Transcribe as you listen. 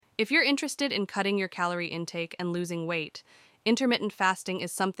If you're interested in cutting your calorie intake and losing weight, intermittent fasting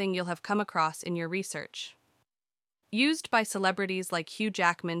is something you'll have come across in your research. Used by celebrities like Hugh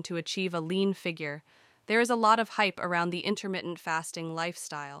Jackman to achieve a lean figure, there is a lot of hype around the intermittent fasting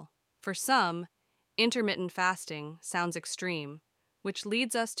lifestyle. For some, intermittent fasting sounds extreme, which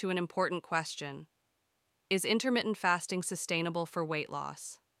leads us to an important question. Is intermittent fasting sustainable for weight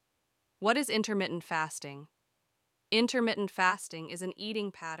loss? What is intermittent fasting? Intermittent fasting is an eating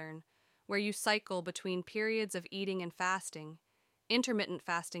pattern where you cycle between periods of eating and fasting. Intermittent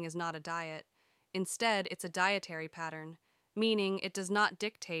fasting is not a diet. Instead, it's a dietary pattern, meaning it does not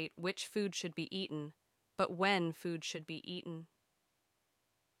dictate which food should be eaten, but when food should be eaten.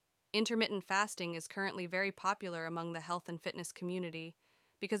 Intermittent fasting is currently very popular among the health and fitness community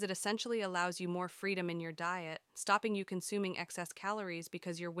because it essentially allows you more freedom in your diet, stopping you consuming excess calories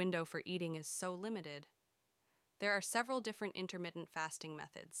because your window for eating is so limited. There are several different intermittent fasting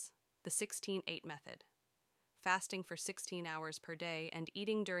methods. The 16-8 method. Fasting for 16 hours per day and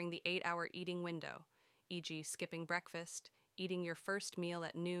eating during the 8-hour eating window, e.g., skipping breakfast, eating your first meal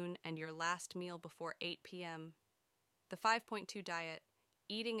at noon and your last meal before 8 p.m. The 5.2 diet.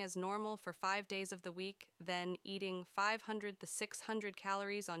 Eating as normal for 5 days of the week, then eating 500 to 600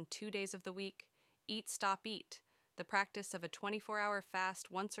 calories on 2 days of the week. Eat, stop, eat. The practice of a 24-hour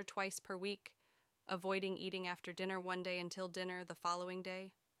fast once or twice per week, avoiding eating after dinner one day until dinner the following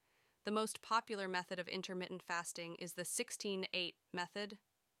day. The most popular method of intermittent fasting is the 16-8 method.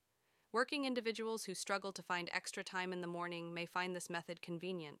 Working individuals who struggle to find extra time in the morning may find this method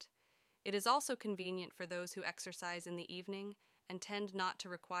convenient. It is also convenient for those who exercise in the evening and tend not to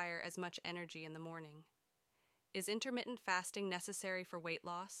require as much energy in the morning. Is intermittent fasting necessary for weight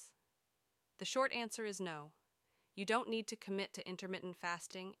loss? The short answer is no. You don't need to commit to intermittent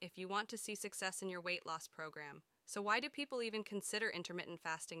fasting if you want to see success in your weight loss program. So why do people even consider intermittent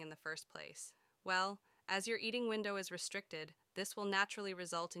fasting in the first place? Well, as your eating window is restricted, this will naturally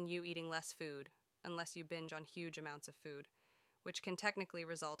result in you eating less food, unless you binge on huge amounts of food, which can technically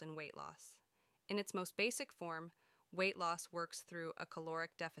result in weight loss. In its most basic form, weight loss works through a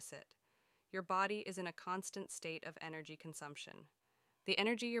caloric deficit. Your body is in a constant state of energy consumption. The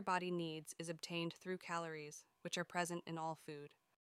energy your body needs is obtained through calories, which are present in all food.